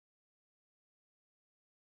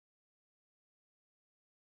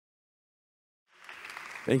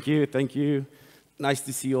Thank you, thank you. Nice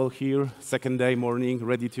to see you all here. Second day morning,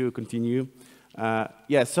 ready to continue.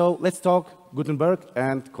 Yeah, so let's talk Gutenberg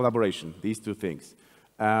and collaboration, these two things.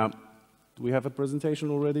 Do we have a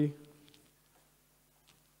presentation already?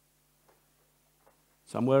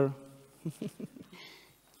 Somewhere?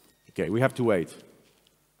 Okay, we have to wait.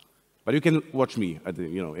 But you can watch me at the,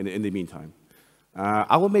 in the meantime.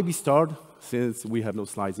 I will maybe start, since we have no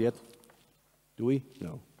slides yet. Do we?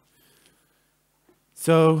 No.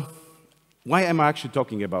 So, why am I actually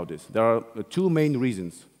talking about this? There are two main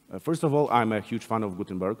reasons. First of all, I'm a huge fan of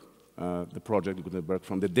Gutenberg, the project Gutenberg,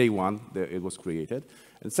 from the day one that it was created.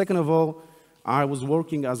 And second of all, I was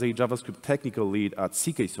working as a JavaScript technical lead at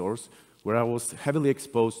CKSource, where I was heavily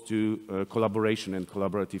exposed to collaboration and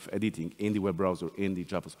collaborative editing in the web browser, in the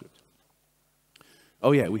JavaScript.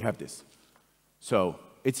 Oh yeah, we have this. So,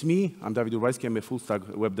 it's me, I'm David Urbański, I'm a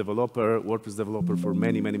full-stack web developer, WordPress developer for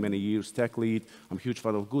many, many, many years, tech lead. I'm a huge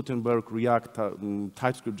fan of Gutenberg, React,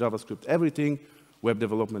 TypeScript, JavaScript, everything web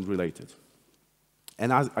development related.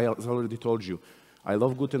 And as I already told you, I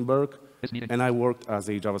love Gutenberg, and I worked as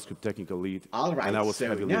a JavaScript technical lead. All right, and I was so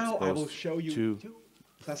heavily now exposed I will show you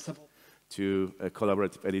to a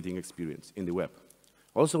collaborative editing experience in the web.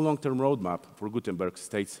 Also, long-term roadmap for Gutenberg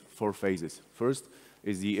states 4 phases. First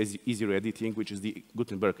is the easier editing, which is the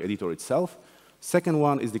Gutenberg editor itself. Second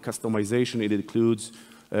one is the customization. It includes,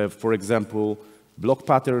 for example, block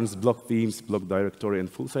patterns, block themes, block directory, and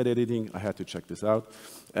full-site editing. I had to check this out.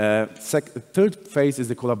 Third phase is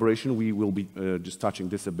the collaboration. We will be just touching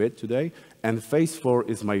this a bit today. And phase 4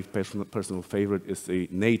 is my personal favorite. It's a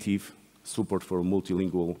native support for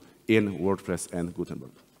multilingual in WordPress and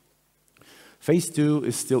Gutenberg. Phase 2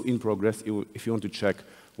 is still in progress. If you want to check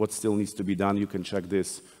what still needs to be done, you can check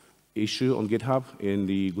this issue on GitHub in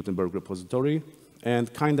the Gutenberg repository.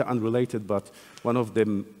 And kind of unrelated, but one of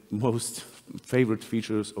the most favorite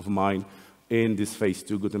features of mine in this phase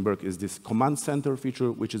 2 Gutenberg is this command center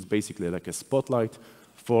feature, which is basically like a spotlight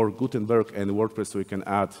for Gutenberg and WordPress, so you can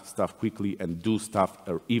add stuff quickly and do stuff,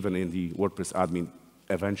 or even in the WordPress admin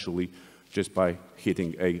eventually, just by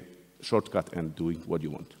hitting a shortcut and doing what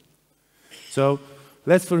you want. So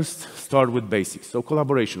let's first start with basics. So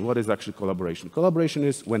collaboration, what is actually collaboration? Collaboration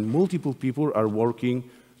is when multiple people are working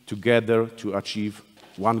together to achieve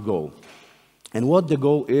one goal. And what the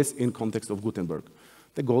goal is in context of Gutenberg?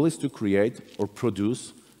 The goal is to create or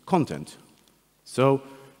produce content. So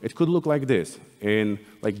it could look like this. In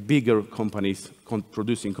like bigger companies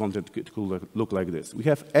producing content, it could look like this. We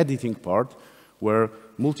have editing part where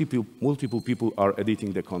multiple people are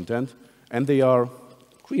editing the content and they are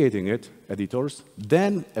creating it, editors.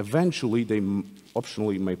 Then eventually they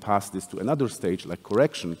optionally may pass this to another stage like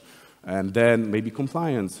correction, and then maybe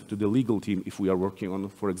compliance to the legal team if we are working on,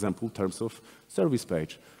 for example, terms of service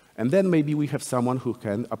page. And then maybe we have someone who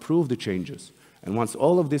can approve the changes. And once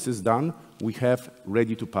all of this is done, we have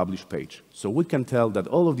ready to publish page. So we can tell that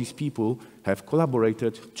all of these people have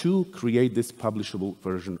collaborated to create this publishable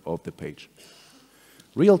version of the page.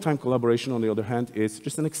 Real-time collaboration, on the other hand, is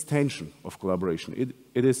just an extension of collaboration.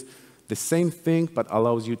 It is the same thing, but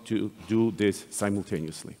allows you to do this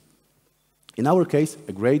simultaneously. In our case,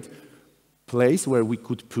 a great place where we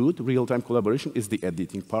could put real-time collaboration is the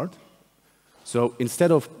editing part. So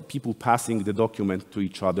instead of people passing the document to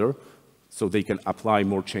each other so they can apply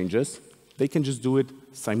more changes, they can just do it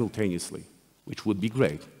simultaneously, which would be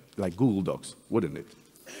great, like Google Docs, wouldn't it?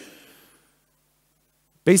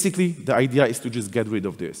 Basically, the idea is to just get rid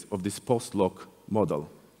of this post-lock model.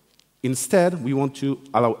 Instead, we want to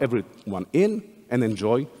allow everyone in and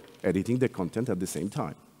enjoy editing the content at the same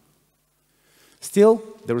time. Still,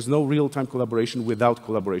 there is no real-time collaboration without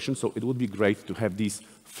collaboration, so it would be great to have these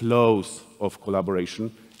flows of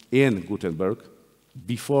collaboration in Gutenberg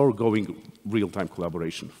before going real-time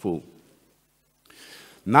collaboration full.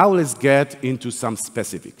 Now let's get into some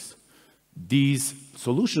specifics. These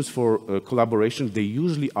solutions for collaboration, they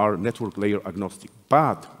usually are network layer agnostic.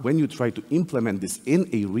 But when you try to implement this in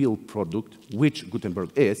a real product, which Gutenberg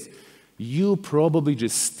is, you probably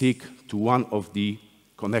just stick to one of the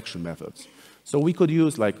connection methods. So we could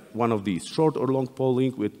use like one of these, short or long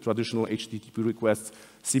polling with traditional HTTP requests,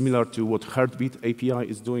 similar to what Heartbeat API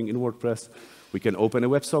is doing in WordPress. We can open a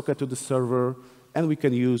WebSocket to the server, and we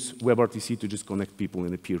can use WebRTC to just connect people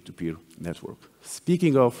in a peer-to-peer network.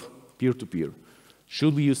 Speaking of peer-to-peer,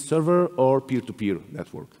 should we use server or peer-to-peer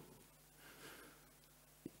network?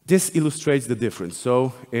 This illustrates the difference.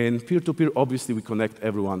 So in peer-to-peer, obviously, we connect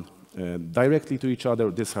everyone directly to each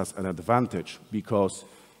other. This has an advantage because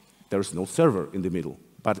there's no server in the middle.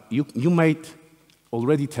 But you might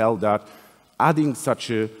already tell that adding such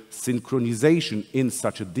a synchronization in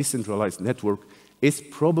such a decentralized network is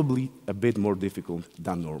probably a bit more difficult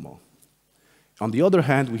than normal. On the other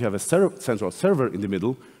hand, we have a central server in the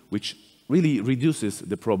middle, which really reduces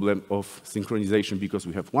the problem of synchronization because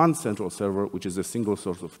we have one central server, which is a single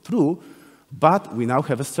source of truth, but we now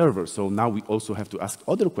have a server. So now we also have to ask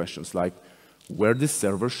other questions like where this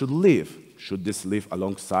server should live. Should this live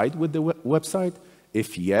alongside with the website?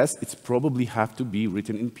 If yes, it's probably have to be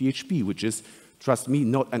written in PHP, which is, trust me,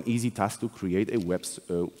 not an easy task to create a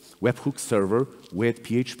webhook server with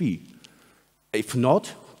PHP. If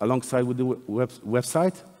not, alongside with the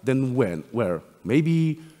website, then when? Where?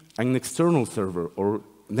 Maybe an external server or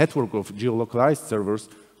network of geolocalized servers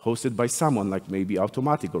hosted by someone like maybe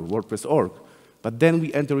Automatic or WordPress.org. But then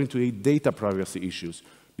we enter into a data privacy issues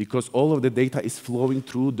because all of the data is flowing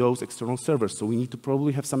through those external servers. So we need to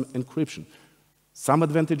probably have some encryption. Some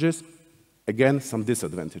advantages, again, some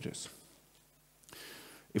disadvantages.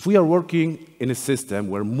 If we are working in a system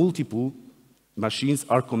where multiple machines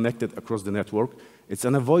are connected across the network, it's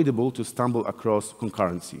unavoidable to stumble across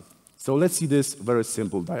concurrency. So let's see this very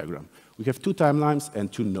simple diagram. We have two timelines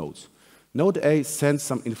and two nodes. Node A sends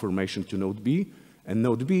some information to node B, and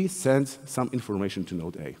node B sends some information to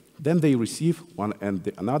node A. Then they receive one and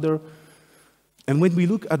the another. And when we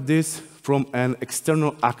look at this from an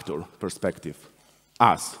external actor perspective,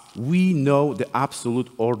 us, we know the absolute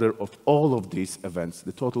order of all of these events,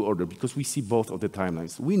 the total order, because we see both of the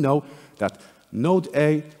timelines. We know that node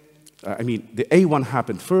A, the A1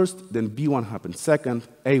 happened first, then B1 happened second,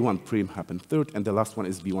 A1 prim happened third, and the last one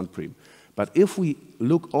is B1 prim. But if we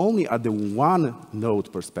look only at the one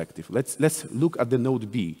node perspective, let's look at the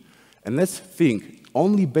node B, and let's think,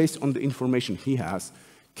 only based on the information he has,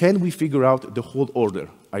 can we figure out the whole order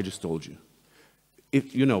I just told you?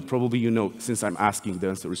 If you know, probably you know, since I'm asking, the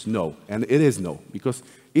answer is no, and it is no, because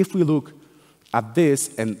if we look at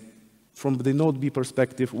this, and from the node B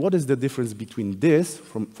perspective, what is the difference between this,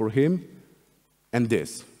 for him, and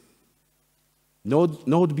this?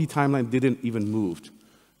 Node B timeline didn't even move.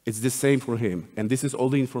 It's the same for him, and this is all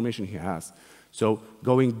the information he has. So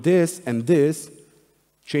going this and this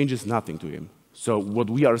changes nothing to him. So what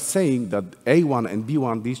we are saying that A1 and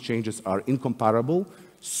B1, these changes are incomparable,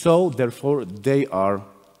 so therefore they are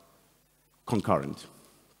concurrent.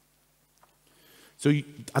 So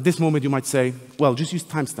at this moment you might say, well, just use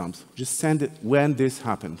timestamps. Just send it when this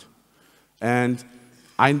happened. And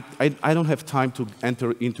I don't have time to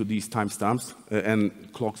enter into these timestamps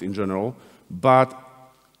and clocks in general, but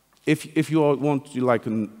if you want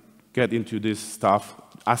to get into this stuff,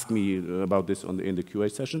 ask me about this in the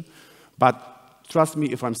QA session. But trust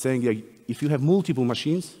me if I'm saying, if you have multiple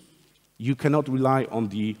machines, you cannot rely on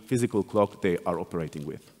the physical clock they are operating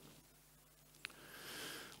with.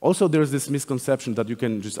 Also, there's this misconception that you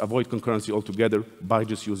can just avoid concurrency altogether by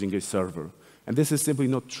just using a server. And this is simply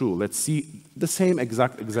not true. Let's see the same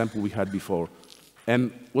exact example we had before.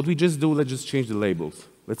 And what we just do, let's just change the labels.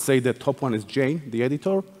 Let's say the top one is Jane, the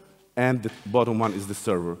editor, and the bottom one is the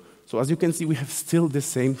server. So as you can see, we have still the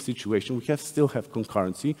same situation. We still have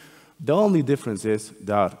concurrency. The only difference is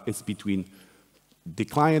that it's between the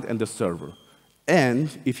client and the server. And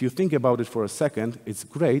if you think about it for a second, it's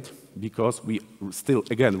great because we still,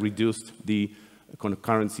 again, reduced the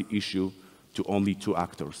concurrency issue to only two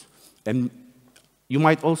actors. And you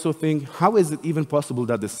might also think, how is it even possible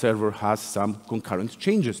that the server has some concurrent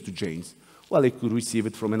changes to Jane's? Well, it could receive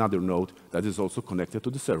it from another node that is also connected to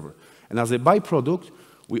the server. And as a byproduct,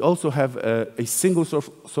 we also have a single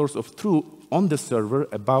source of truth on the server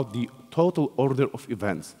about the total order of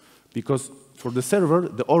events. Because for the server,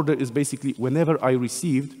 the order is basically whenever I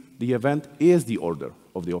received the event is the order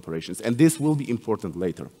of the operations. And this will be important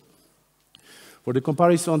later. For the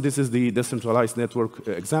comparison, this is the decentralized network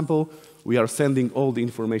example. We are sending all the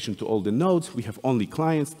information to all the nodes. We have only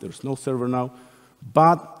clients. There's no server now.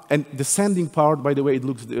 And the sending part, by the way, it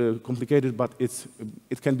looks complicated, but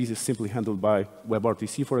it can be simply handled by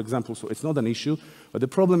WebRTC, for example, so it's not an issue. But the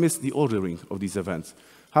problem is the ordering of these events.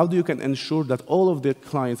 How do you can ensure that all of the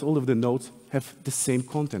clients, all of the nodes, have the same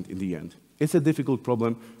content in the end? It's a difficult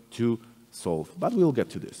problem to solve, but we'll get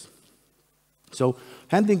to this. So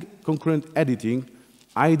handling concurrent editing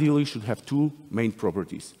ideally should have two main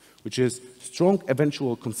properties, which is strong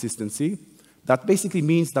eventual consistency. That basically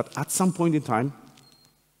means that at some point in time,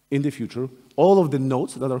 in the future, all of the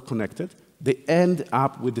nodes that are connected, they end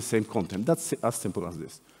up with the same content. That's as simple as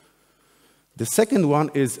this. The second one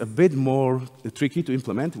is a bit more tricky to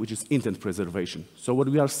implement, which is intent preservation. So what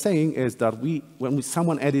we are saying is that when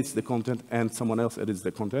someone edits the content and someone else edits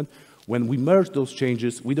the content, when we merge those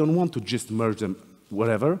changes, we don't want to just merge them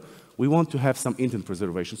wherever. We want to have some intent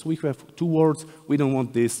preservation. So we have two words. We don't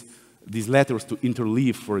want this these letters to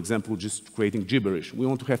interleave, for example, just creating gibberish. We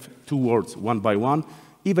want to have 2 words one by one.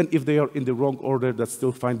 Even if they are in the wrong order, that's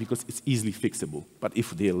still fine because it's easily fixable. But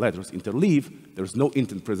if the letters interleave, there's no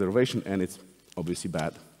intent preservation, and it's obviously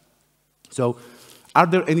bad. So are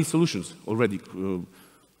there any solutions already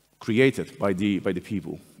created by the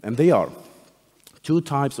people? And they are. 2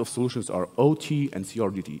 types of solutions are OT and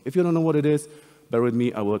CRDT. If you don't know what it is, bear with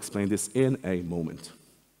me, I will explain this in a moment.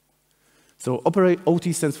 So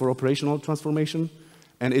OT stands for operational transformation,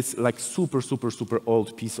 and it's like super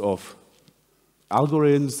old piece of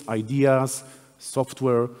algorithms, ideas,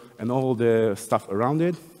 software, and all the stuff around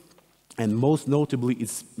it. And most notably,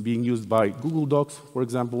 it's being used by Google Docs, for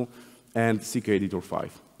example, and CK Editor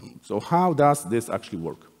 5. So how does this actually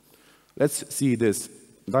work? Let's see this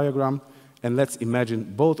diagram, and let's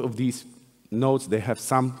imagine both of these nodes, they have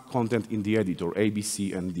some content in the editor, A, B,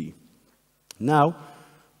 C, and D. Now,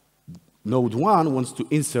 node 1 wants to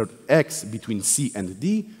insert X between C and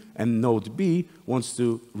D, and node B wants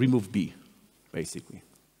to remove B, basically.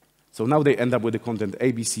 So now they end up with the content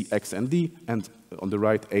A, B, C, X, and D, and on the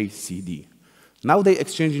right, A, C, D. Now they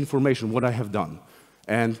exchange information, what I have done.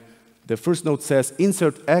 And the first node says,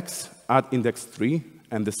 insert X at index 3,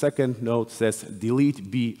 and the second node says,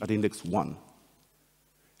 delete B at index 1.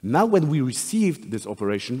 Now when we received this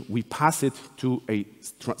operation, we pass it to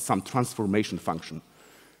some transformation function.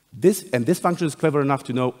 This function is clever enough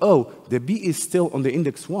to know, oh, the B is still on the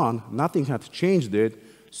index 1, nothing had changed it,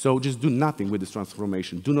 so just do nothing with this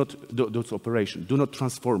transformation. Do not do this operation. Do not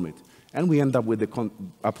transform it. And we end up with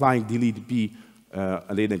applying delete B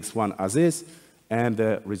at index 1 as is, and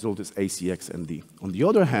the result is A, C, X, and D. On the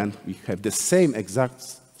other hand, we have the same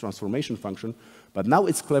exact transformation function, but now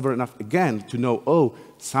it's clever enough again to know, oh,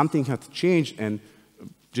 something had changed, and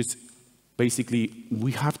just basically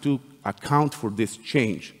we have to account for this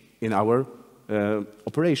change in our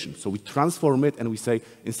operation. So we transform it, and we say,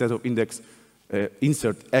 instead of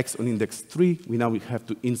insert X on index 3, we have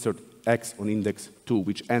to insert X on index 2,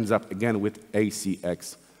 which ends up again with A, C,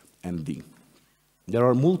 X, and D. There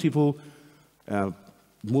are multiple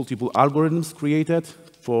algorithms created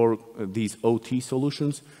for these OT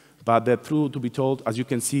solutions, but the truth to be told, as you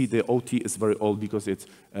can see, the OT is very old because it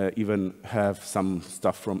even have some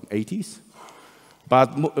stuff from 80s.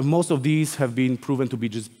 But most of these have been proven to be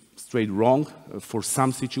just straight wrong for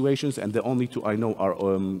some situations, and the only 2 I know are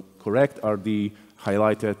correct are the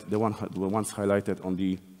ones highlighted on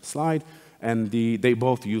the slide, and they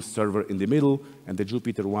both use server in the middle, and the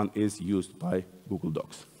Jupyter one is used by Google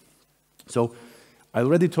Docs. So I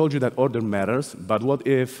already told you that order matters, but what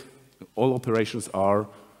if all operations are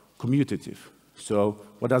commutative? So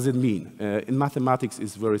what does it mean? In mathematics,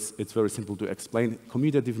 it's very simple to explain.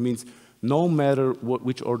 Commutative means no matter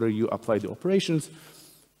which order you apply the operations,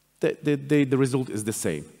 the result is the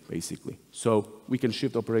same, basically. So we can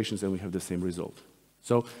shift operations and we have the same result.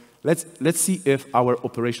 So let's see if our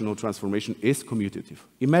operational transformation is commutative.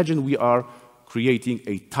 Imagine we are creating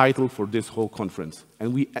a title for this whole conference,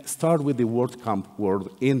 and we start with the WordCamp word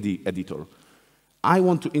in the editor. I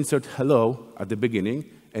want to insert hello at the beginning,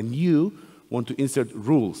 and you want to insert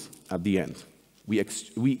rules at the end.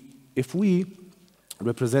 If we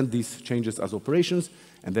represent these changes as operations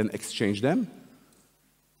and then exchange them,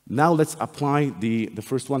 now let's apply the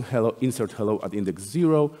first one, hello, insert hello at index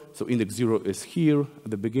 0. So index 0 is here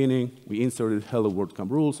at the beginning. We inserted hello WordCamp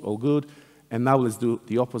rules, all good. And now let's do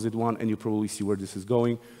the opposite one, and you probably see where this is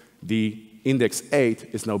going. The index 8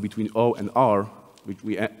 is now between O and R,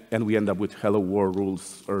 and we end up with hello world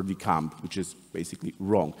rules or the camp, which is basically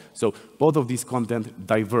wrong. So both of these content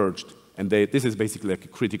diverged, and this is basically like a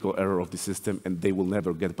critical error of the system, and they will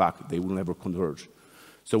never get back. They will never converge.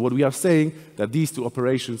 So what we are saying that these 2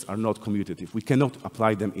 operations are not commutative. We cannot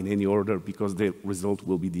apply them in any order because the result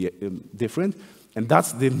will be different. And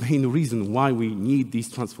that's the main reason why we need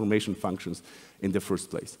these transformation functions in the first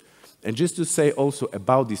place. And just to say also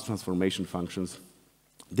about these transformation functions,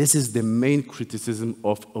 this is the main criticism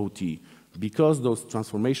of OT, because those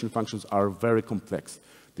transformation functions are very complex.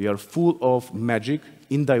 They are full of magic,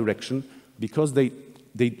 indirection, because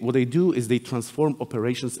what they do is they transform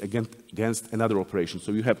operations against another operation.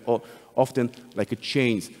 So you have often like a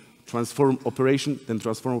chains, transform operation, then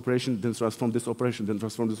transform operation, then transform this operation, then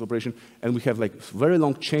transform this operation, and we have like very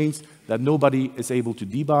long chains that nobody is able to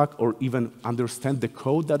debug or even understand the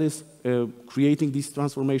code that is creating these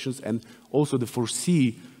transformations, and also to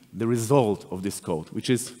foresee the result of this code, which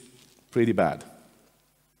is pretty bad.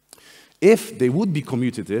 If they would be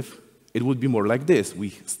commutative, it would be more like this.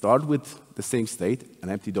 We start with the same state, an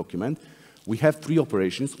empty document. We have 3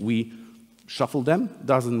 operations. We shuffle them,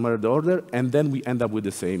 doesn't matter the order, and then we end up with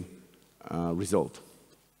the same result.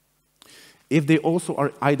 if they also are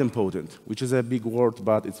idempotent, which is a big word,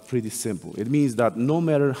 but it's pretty simple. It means that no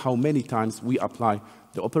matter how many times we apply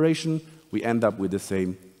the operation, we end up with the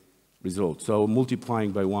same result. So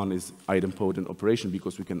multiplying by 1 is idempotent operation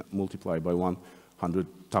because we can multiply by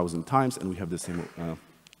 100,000 times and we have the same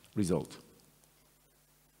result.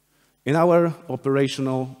 In our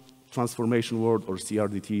operational transformation world, or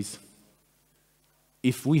CRDTs,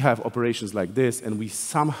 if we have operations like this and we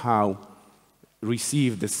somehow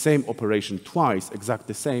receive the same operation twice, exact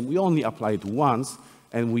the same, we only apply it once,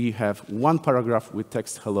 and we have one paragraph with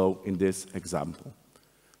text hello in this example.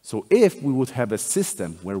 So if we would have a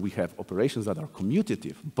system where we have operations that are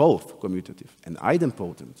commutative, both commutative and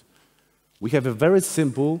idempotent, we have a very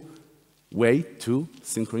simple way to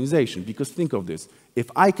synchronization. Because think of this. If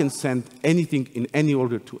I can send anything in any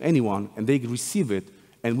order to anyone and they receive it,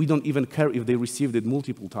 and we don't even care if they received it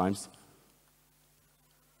multiple times,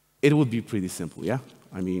 it would be pretty simple, yeah?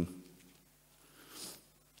 I mean,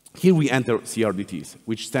 here we enter CRDTs,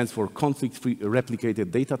 which stands for conflict-free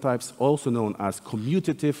replicated data types, also known as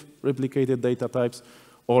commutative replicated data types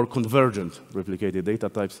or convergent replicated data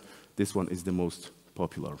types. This one is the most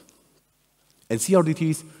popular. And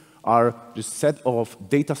CRDTs are just set of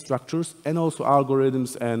data structures and also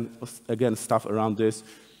algorithms and, again, stuff around this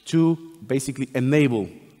to basically enable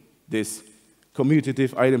this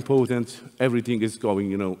commutative, idempotent, everything is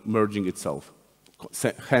going, merging itself,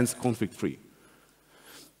 hence conflict-free.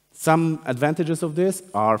 Some advantages of this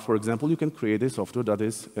are, for example, you can create a software that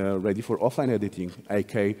is ready for offline editing,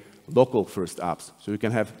 aka local first apps. So you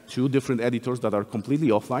can have two different editors that are completely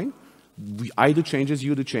offline. I do changes,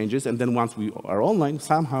 you do changes, and then once we are online,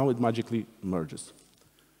 somehow it magically merges.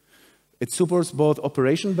 It supports both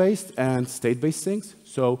operation-based and state-based things,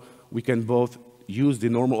 so we can both use the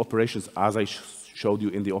normal operations as I showed you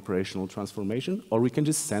in the operational transformation, or we can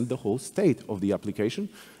just send the whole state of the application,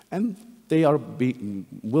 and they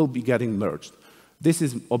will be getting merged. This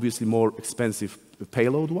is obviously more expensive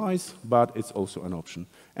payload-wise, but it's also an option.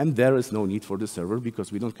 And there is no need for the server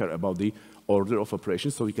because we don't care about the order of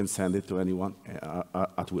operations, so we can send it to anyone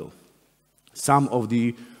at will. Some of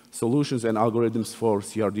the solutions and algorithms for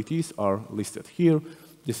CRDTs are listed here.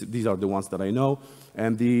 These are the ones that I know.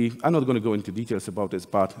 And I'm not going to go into details about this,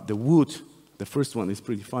 but the WOOD, the first one, is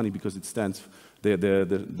pretty funny because it stands,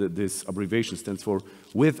 this abbreviation stands for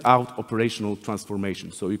without operational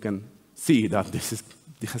transformation. So you can see that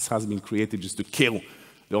this has been created just to kill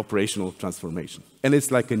the operational transformation. And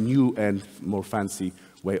it's like a new and more fancy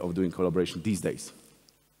way of doing collaboration these days.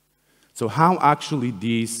 So how actually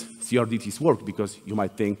these CRDTs work? Because you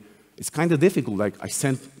might think it's kind of difficult, like I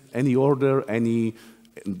sent any order, any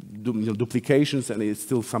duplications, and it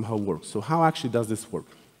still somehow works. So how actually does this work?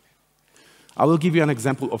 I will give you an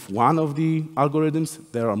example of one of the algorithms.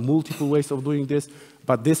 There are multiple ways of doing this,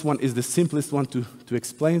 but this one is the simplest one to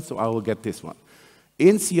explain, so I will get this one.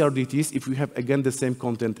 In CRDTs, if we have, again, the same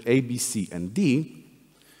content A, B, C, and D,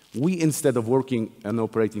 we, instead of working and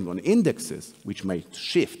operating on indexes, which may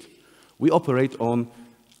shift, we operate on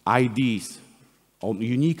IDs, on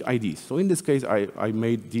unique IDs. So in this case, I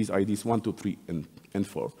made these IDs 1, 2, 3, and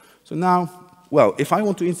 4. So now, well, if I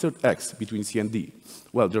want to insert X between C and D,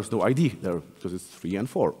 well, there's no ID there because it's 3 and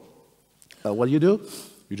 4. What do?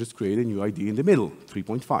 You just create a new ID in the middle,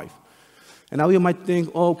 3.5. And now you might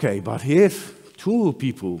think, okay, but if two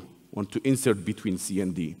people want to insert between C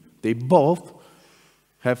and D, they both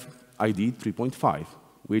have ID 3.5,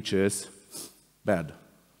 which is bad.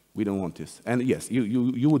 We don't want this. And yes,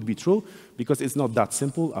 you would be true, because it's not that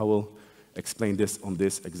simple. I will explain this on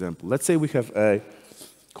this example. Let's say we have a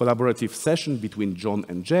collaborative session between John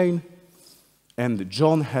and Jane, and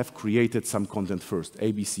John have created some content first,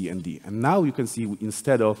 A, B, C, and D. And now you can see,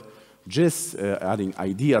 instead of just adding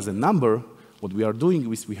ID as a number, what we are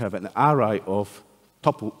doing is we have an array of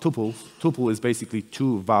tuples. Tuple is basically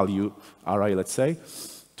two-value array, let's say,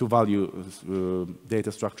 two-value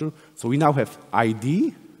data structure. So we now have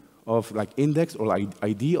ID of like index or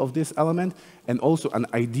ID of this element, and also an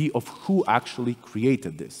ID of who actually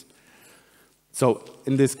created this. So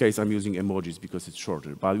in this case, I'm using emojis because it's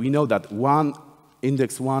shorter. But we know that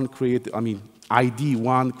index 1 created, ID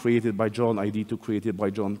 1 created by John, ID 2 created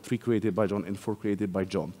by John, 3 created by John, and 4 created by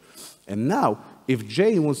John. And now, if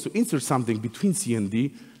Jane wants to insert something between C and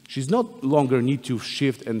D, she's not longer need to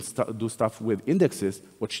shift and do stuff with indexes.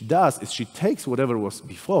 What she does is she takes whatever was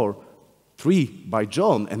before, 3 by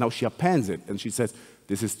John, and now she appends it. And she says,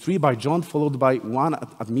 this is 3 by John followed by 1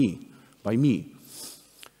 by me.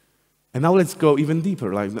 And now let's go even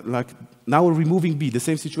deeper. Like now we're removing B, the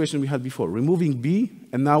same situation we had before. Removing B,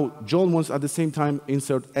 and now John wants at the same time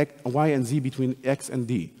insert X, Y and Z between X and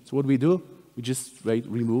D. So what do? we just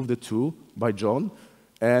remove the 2 by John,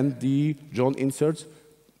 and the John inserts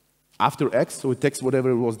after X, so it takes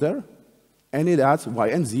whatever was there, and it adds Y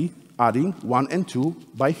and Z, adding 1 and 2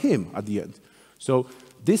 by him at the end. So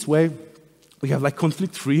this way, we have like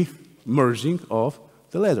conflict-free merging of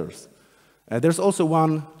the letters. There's also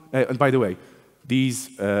one, and by the way, these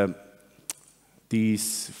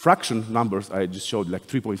fraction numbers I just showed, like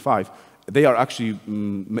 3.5, they are actually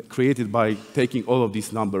created by taking all of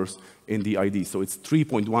these numbers in the ID. So it's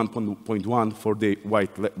 3.1.1 for the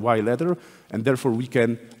Y letter, and therefore we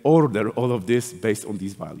can order all of this based on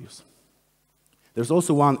these values. There's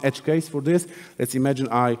also one edge case for this. Let's imagine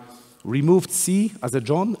I removed C as a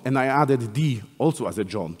John, and I added D also as a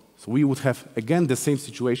John. So we would have, again, the same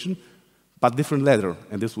situation, but different letter,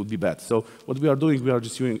 and this would be bad. So what we are doing, we are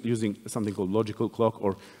just using something called logical clock,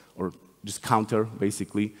 or just counter,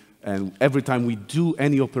 basically. And every time we do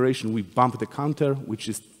any operation, we bump the counter, which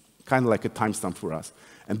is kind of like a timestamp for us.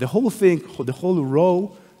 And the whole thing, the whole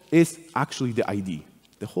row is actually the ID.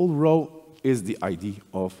 The whole row is the ID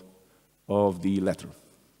of the letter.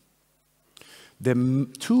 The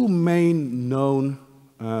 2 main known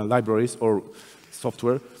libraries or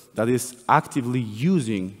software that is actively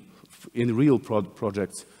using in real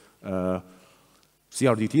projects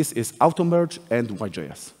CRDTs is AutoMerge and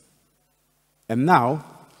YJS. And now,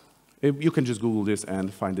 you can just Google this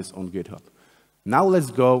and find this on GitHub. Now let's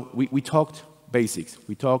go, we talked basics.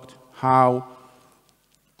 We talked how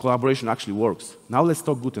collaboration actually works. Now let's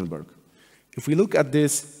talk Gutenberg. If we look at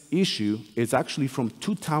this issue, it's actually from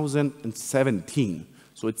 2017.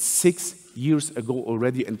 So it's 6 years ago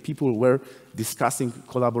already, and people were discussing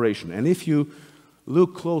collaboration. And if you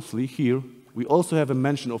look closely here, we also have a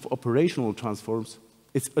mention of operational transforms.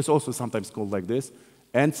 It's also sometimes called like this,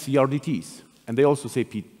 and CRDTs. And they also say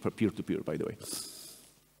peer-to-peer, by the way.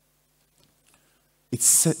 It's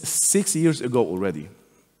 6 years ago already.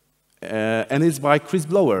 And it's by Chris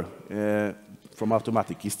Blower from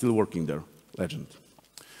Automattic. He's still working there, legend.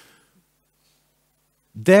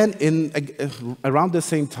 Then, around the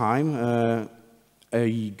same time,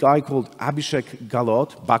 a guy called Abhishek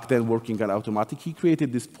Galot, back then working at Automattic, he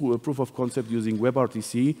created this proof of concept using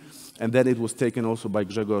WebRTC, and then it was taken also by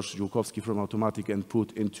Grzegorz Ziółkowski from Automattic and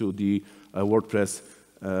put into the WordPress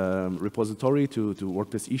repository to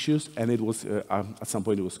WordPress issues, and it was, at some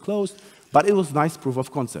point it was closed, but it was a nice proof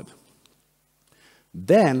of concept.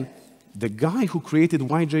 Then, the guy who created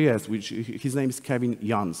YJS, which his name is Kevin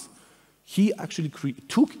Jans, he actually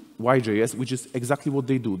took YJS, which is exactly what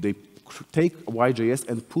they do. They take YJS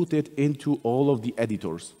and put it into all of the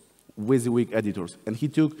editors, WYSIWYG editors. And he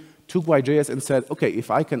took YJS and said, okay,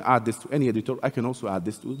 if I can add this to any editor, I can also add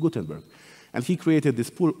this to Gutenberg. And he created this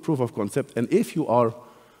proof of concept. And if you are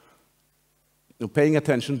paying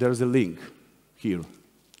attention, there's a link here.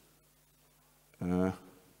 And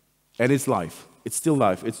it's live. It's still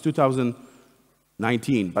live. It's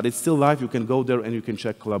 2019, but it's still live. You can go there and you can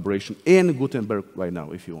check collaboration in Gutenberg right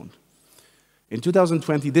now if you want. In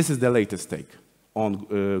 2020, this is the latest take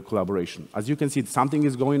on collaboration. As you can see, something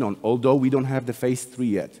is going on, although we don't have the phase 3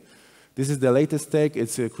 yet. This is the latest take.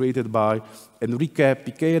 It's created by Enrique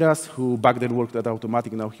Piqueiras, who back then worked at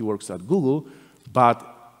Automattic, now he works at Google. But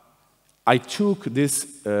I took this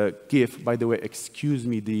GIF, by the way, excuse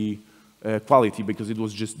me the quality, because it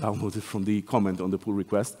was just downloaded from the comment on the pull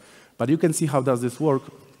request. But you can see how does this work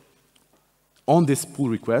on this pull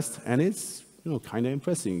request, and it's kind of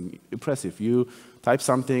impressive. You type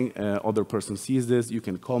something, other person sees this, you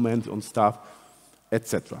can comment on stuff,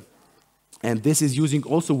 etc. And this is using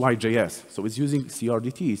also YJS, so it's using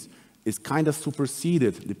CRDTs. It's kind of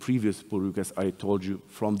superseded the previous pull request I told you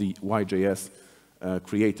from the YJS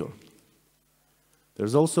creator.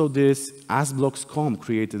 There's also this AsBlocks.com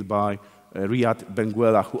created by Riyad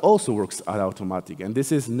Benguela, who also works at Automattic. And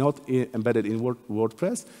this is not embedded in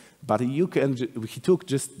WordPress, but he took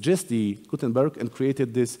just the Gutenberg and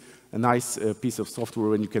created this nice piece of software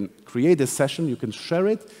where you can create a session, you can share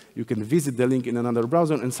it, you can visit the link in another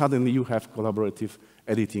browser, and suddenly you have collaborative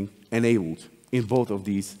editing enabled in both of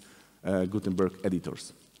these Gutenberg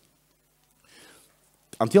editors.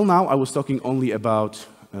 Until now, I was talking only about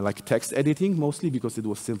like text editing, mostly because it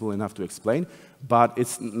was simple enough to explain. But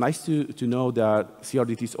it's nice to know that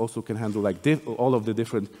CRDTs also can handle like all of the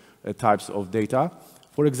different types of data.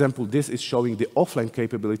 For example, this is showing the offline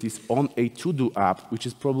capabilities on a to-do app, which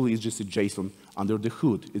is probably just a JSON under the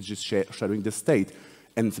hood. It's just sharing the state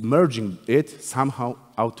and merging it somehow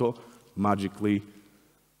auto-magically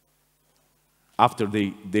after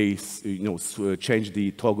they change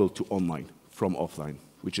the toggle to online from offline,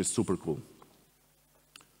 which is super cool.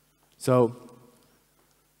 So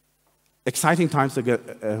exciting times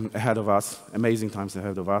ahead of us, amazing times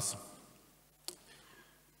ahead of us.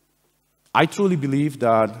 I truly believe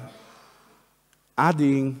that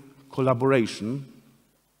adding collaboration,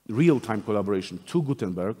 real-time collaboration to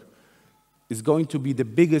Gutenberg is going to be the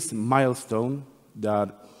biggest milestone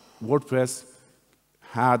that WordPress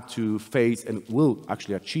had to face and will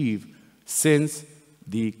actually achieve since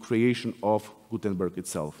the creation of Gutenberg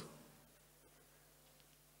itself.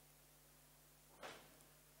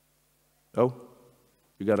 Oh,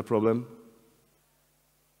 you got a problem?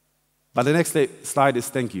 But the next slide is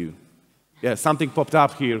thank you. Yeah, something popped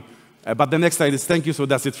up here, but the next slide is thank you, so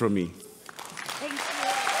that's it from me. Thank you.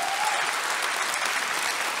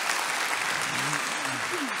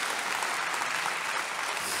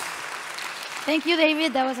 Thank you,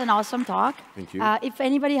 David. That was an awesome talk. Thank you. If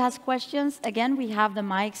anybody has questions, again, we have the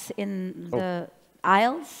mics in the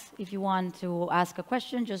aisles. If you want to ask a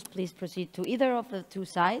question, just please proceed to either of the two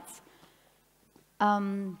sides.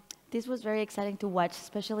 This was very exciting to watch,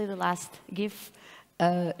 especially the last GIF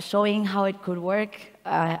showing how it could work.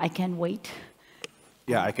 I can't wait.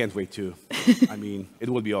 Yeah, I can't wait too. I mean, it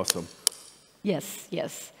will be awesome. Yes,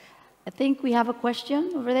 yes. I think we have a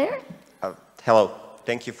question over there. Hello,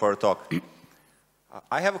 thank you for the talk.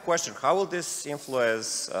 I have a question. How will this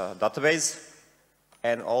influence database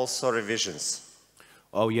and also revisions?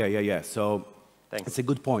 Oh, yeah. So Thanks. It's a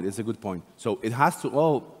good point. It's a good point. So it has to,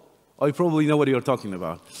 oh, you probably know what you're talking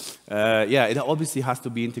about. Yeah, it obviously has to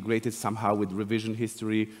be integrated somehow with revision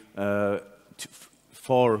history and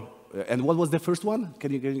what was the first one?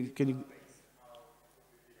 Can you?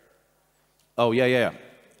 Oh, yeah.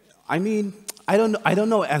 I mean, I don't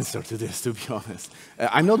know answer to this, to be honest.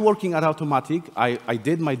 I'm not working at Automatic. I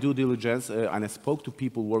did my due diligence and I spoke to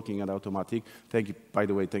people working at Automatic. Thank you, by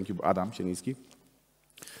the way, thank you, Adam Sieniński.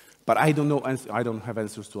 But I don't know, I don't have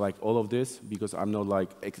answers to like all of this because I'm not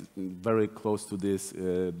like very close to this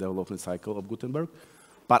development cycle of Gutenberg.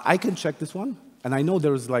 But I can check this one. And I know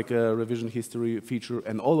there's like a revision history feature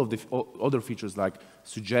and all of the other features like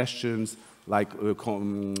suggestions, like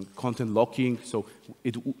content locking. So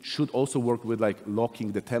it should also work with like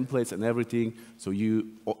locking the templates and everything. So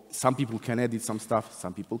some people can edit some stuff,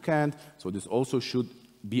 some people can't. So this also should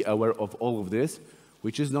be aware of all of this,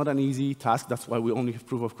 which is not an easy task. That's why we only have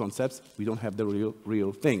proof of concepts. We don't have the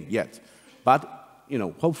real thing yet. But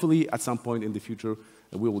hopefully at some point in the future,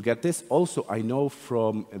 we will get this. Also, I know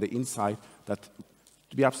from the inside that,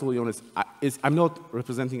 to be absolutely honest, I'm not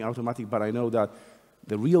representing Automatic, but I know that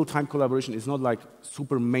the real-time collaboration is not like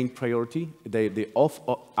super main priority. The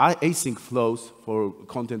async flows for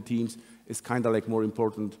content teams is kind of like more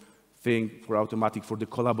important thing for Automatic for the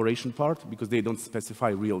collaboration part because they don't specify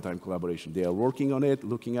real-time collaboration. They are working on it,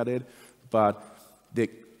 looking at it, but the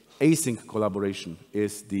async collaboration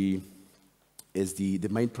is the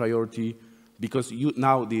main priority because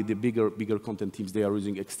now the bigger content teams, they are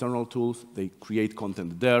using external tools, they create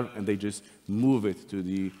content there, and they just move it to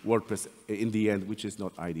the WordPress in the end, which is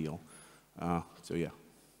not ideal. So yeah.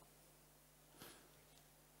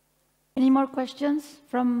 Any more questions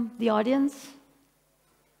from the audience?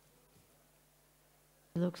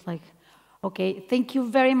 It looks like, okay, thank you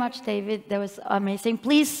very much, David. That was amazing.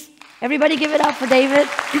 Please, everybody give it up for David.